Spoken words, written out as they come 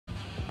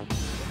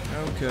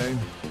Okay.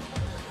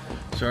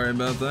 Sorry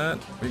about that.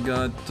 We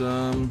got,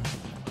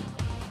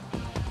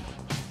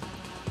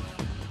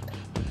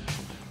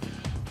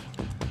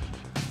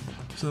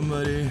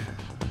 somebody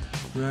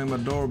rang my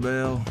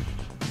doorbell.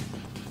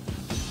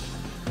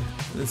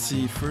 Let's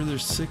see, further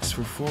 6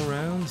 for 4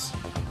 rounds.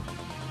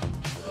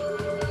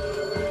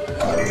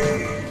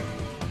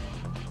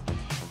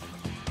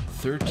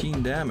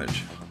 $13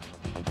 damage.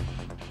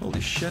 Holy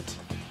shit.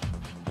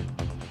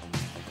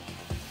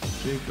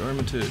 Jake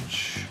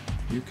Armitage.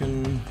 You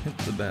can hit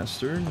the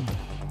bastard.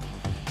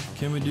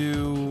 Can we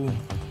do...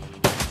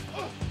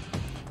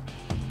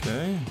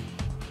 Okay.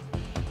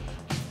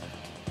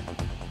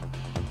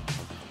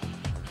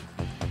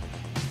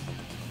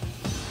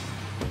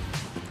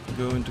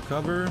 Go into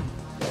cover.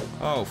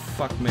 Oh,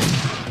 fuck me.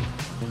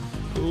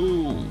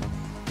 Ooh.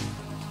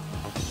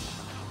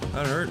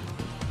 That hurt.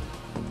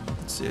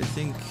 Let's see, I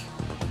think...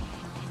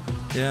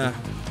 Yeah,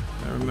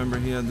 I remember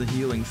he had the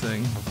healing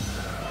thing.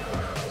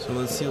 So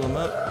let's heal him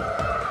up.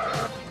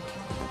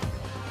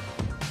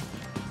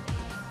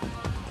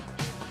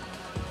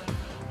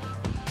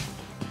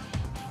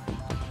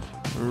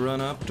 Run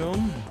up to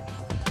him.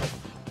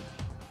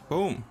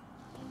 Boom.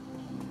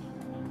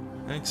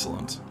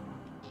 Excellent.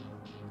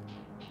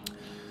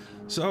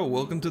 So,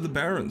 welcome to the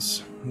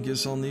Barrens.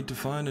 Guess I'll need to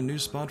find a new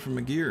spot for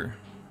my gear.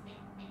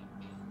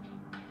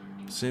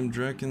 Same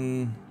dreck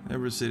in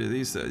every city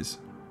these days.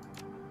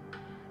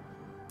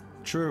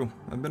 True,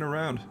 I've been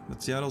around,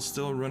 but Seattle's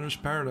still a runner's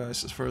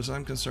paradise as far as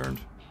I'm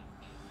concerned.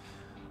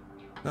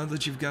 Now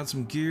that you've got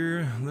some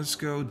gear, let's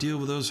go deal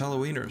with those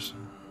Halloweeners.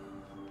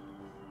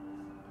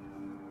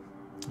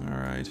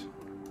 Alright.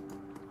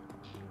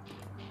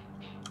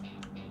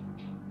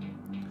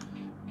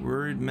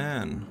 Worried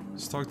man.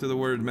 Let's talk to the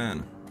worried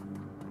man.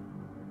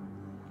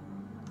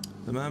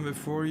 The man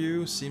before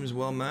you seems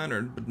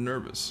well-mannered, but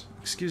nervous.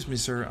 Excuse me,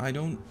 sir, I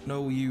don't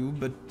know you,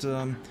 but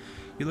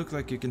you look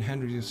like you can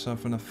handle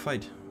yourself in a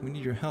fight. We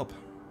need your help.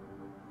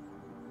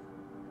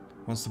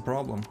 What's the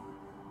problem?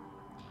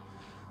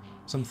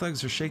 Some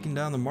thugs are shaking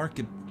down the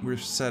market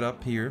we've set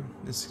up here.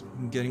 It's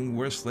getting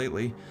worse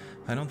lately.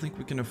 I don't think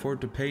we can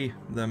afford to pay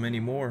them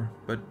anymore,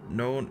 but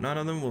none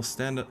of them will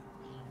stand up.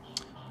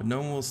 But no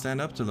one will stand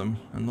up to them,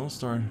 and Lone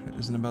Star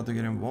isn't about to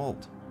get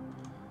involved.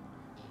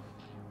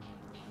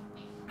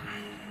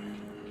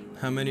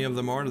 How many of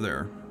them are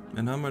there?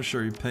 And how much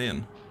are you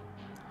paying?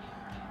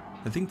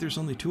 I think there's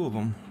only 2 of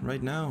them.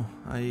 Right now,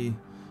 I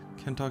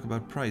can't talk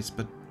about price,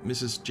 but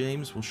Mrs.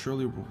 James will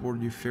surely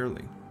reward you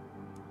fairly.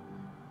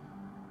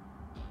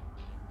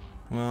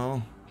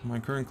 Well, my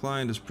current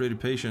client is pretty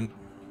patient.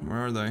 Where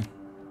are they?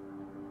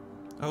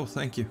 Oh,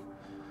 thank you.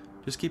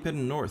 Just keep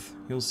heading north.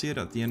 You'll see it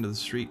at the end of the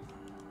street.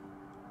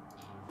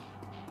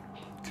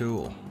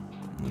 Cool.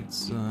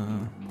 Let's,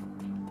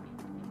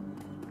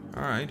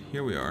 Alright,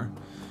 here we are.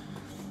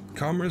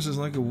 Commerce is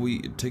like a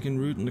weed, taking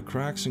root in the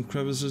cracks and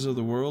crevices of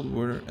the world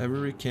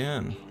wherever it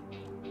can.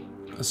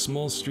 A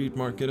small street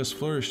market has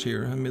flourished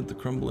here amid the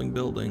crumbling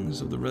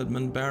buildings of the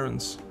Redmond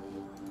Barrens.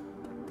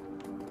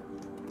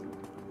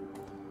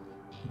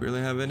 Barely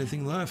have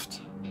anything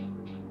left.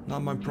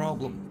 Not my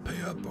problem.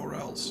 Pay up or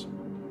else.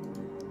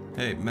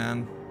 Hey,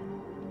 man.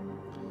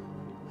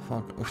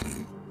 Fuck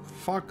off.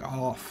 Fuck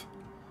off.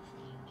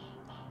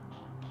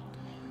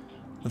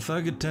 The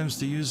thug attempts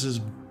to use his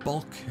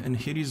bulk and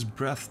hideous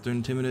breath to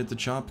intimidate the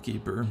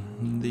shopkeeper.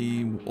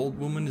 The old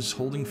woman is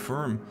holding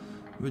firm,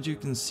 but you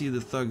can see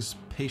the thug's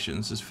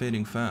patience is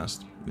fading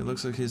fast. It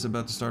looks like he's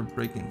about to start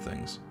breaking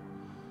things.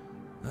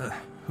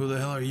 Who the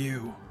hell are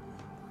you?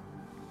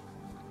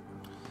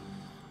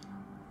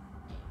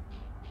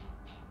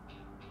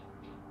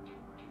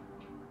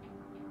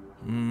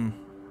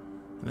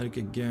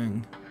 Etiquette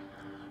gang.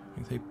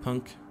 Hey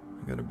punk,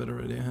 I got a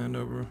better idea. Hand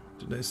over.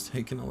 Today's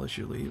taken, I'll let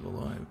you leave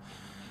alive.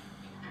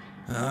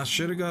 I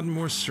should have gotten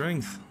more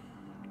strength.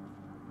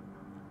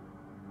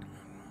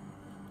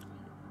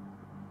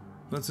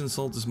 Let's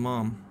insult his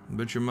mom. I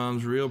bet your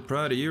mom's real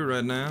proud of you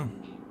right now.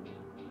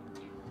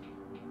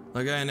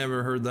 Like I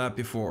never heard that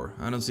before.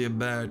 I don't see a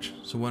badge,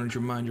 so why don't you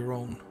mind your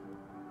own?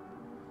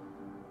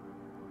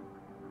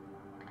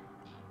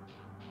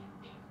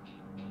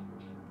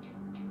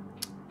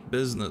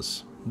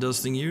 Business.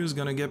 Dusting you is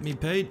gonna get me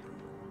paid.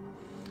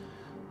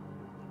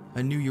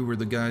 I knew you were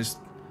the guys.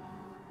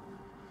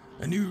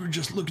 I knew you were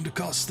just looking to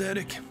cause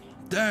static.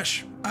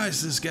 Dash,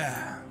 ice this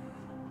guy.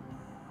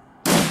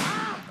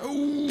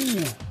 Oh,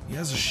 he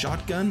has a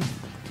shotgun?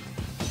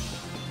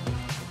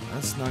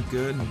 That's not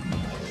good.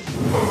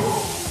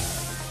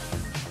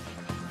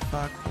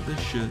 Fuck this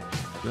shit.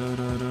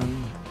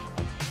 Da-da-dum.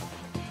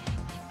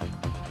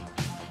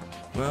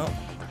 Well,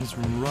 let's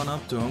run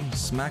up to him,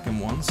 smack him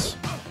once.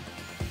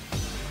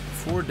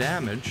 4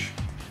 damage.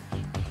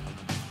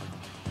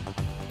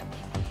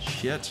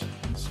 Shit.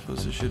 I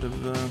suppose I should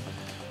have,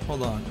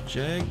 hold on.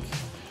 Jake,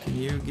 can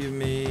you give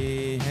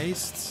me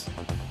haste?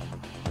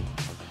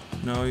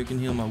 No, you can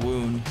heal my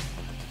wound.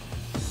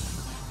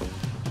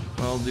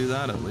 Well, I'll do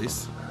that at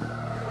least.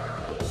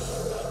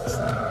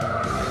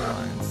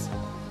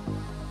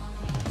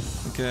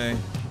 Okay.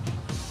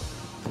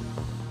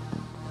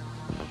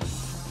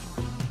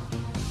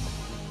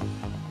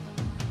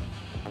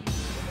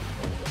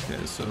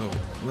 So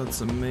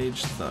that's a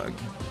mage thug.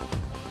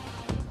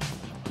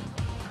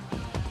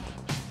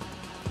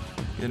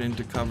 Get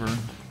into cover.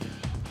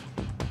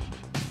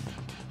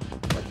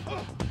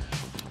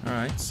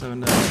 Alright, 7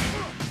 down.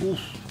 Oof.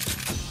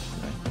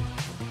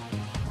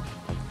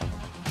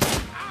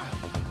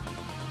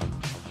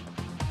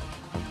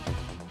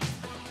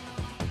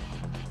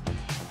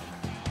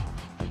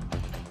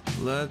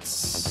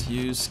 Let's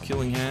use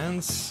Killing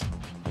Hands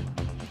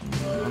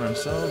on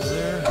ourselves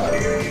there.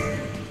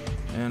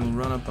 And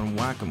run up and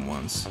whack him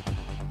once.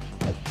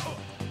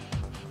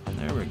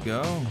 There we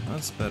go.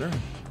 That's better.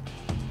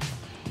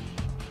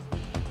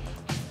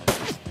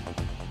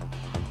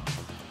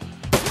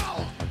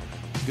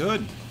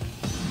 Good.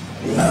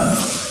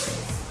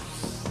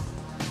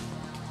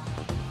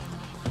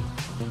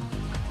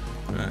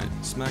 Alright,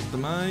 smack the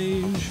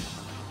mage.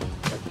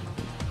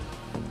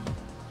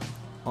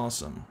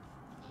 Awesome.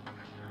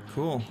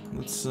 Cool.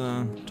 Let's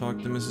talk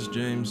to Mrs.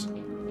 James.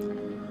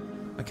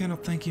 I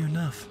cannot thank you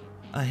enough.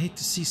 I hate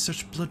to see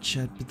such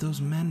bloodshed, but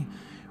those men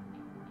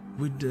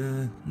would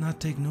not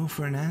take no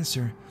for an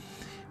answer.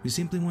 We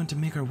simply want to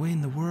make our way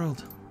in the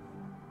world.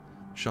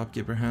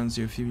 Shopkeeper hands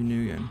you a few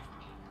new yen.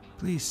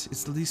 Please,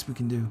 it's the least we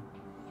can do.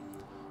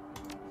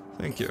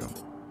 Thank you.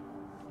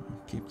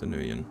 Keep the new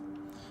yen.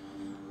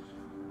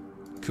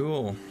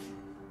 Cool.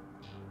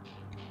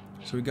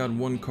 So we got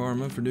 1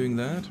 karma for doing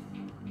that.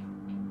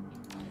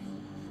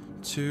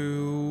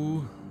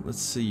 2,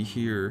 let's see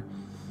here.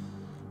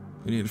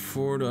 We need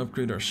 4 to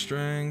upgrade our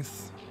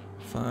strength,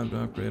 5 to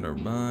upgrade our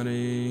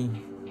body.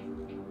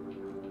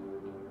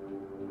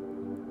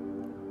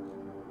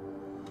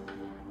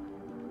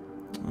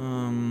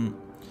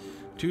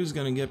 Two is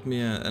gonna get me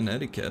an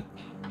etiquette.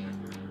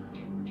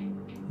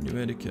 New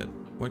etiquette.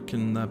 What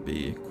can that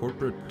be?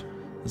 Corporate?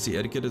 Let's see,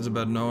 etiquette is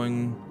about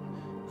knowing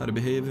how to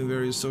behave in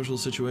various social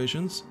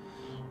situations.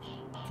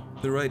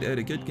 The right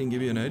etiquette can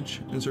give you an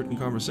edge in certain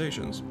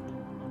conversations.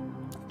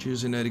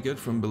 Choose an etiquette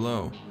from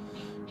below.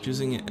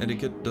 Choosing an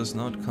etiquette does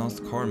not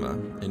cost karma,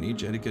 and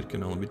each etiquette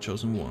can only be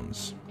chosen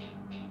once.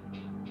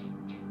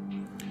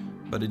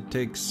 But it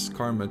takes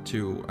karma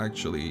to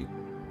actually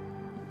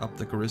up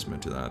the charisma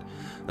to that.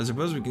 I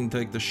suppose we can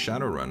take the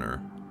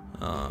Shadowrunner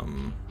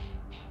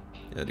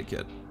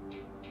etiquette.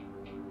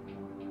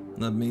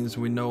 That means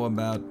we know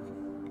about,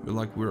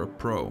 like, we're a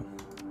pro.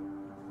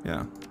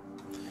 Yeah.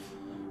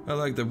 I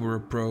like that we're a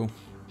pro.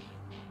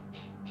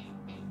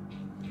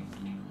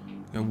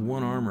 Got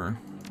 1 armor.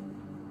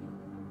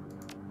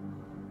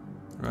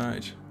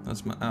 Right,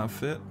 that's my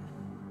outfit.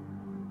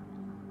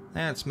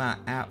 That's my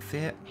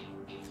outfit.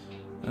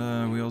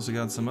 We also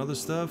got some other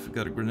stuff. We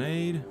got a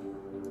grenade.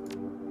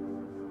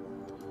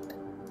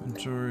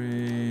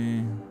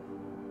 Inventory.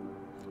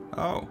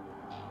 Oh,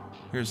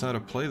 here's how to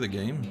play the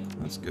game.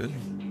 That's good.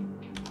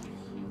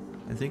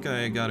 I think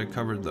I got it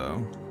covered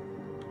though.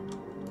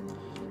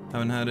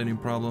 Haven't had any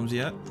problems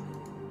yet.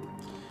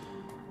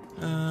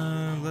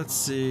 Let's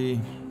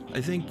see. I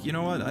think, you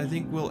know what? I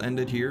think we'll end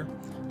it here,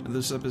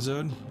 this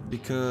episode,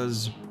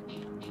 because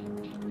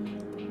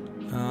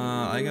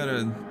I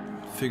gotta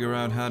figure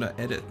out how to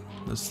edit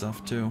this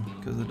stuff too,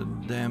 because of the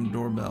damn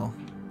doorbell.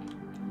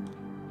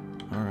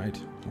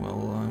 Alright,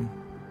 well,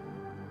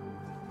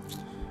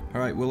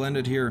 alright, we'll end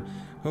it here.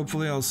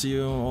 Hopefully I'll see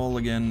you all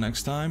again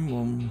next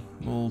time.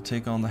 We'll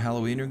take on the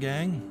Halloweener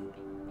gang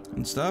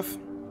and stuff.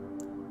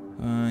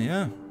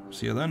 Yeah,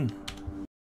 see you then.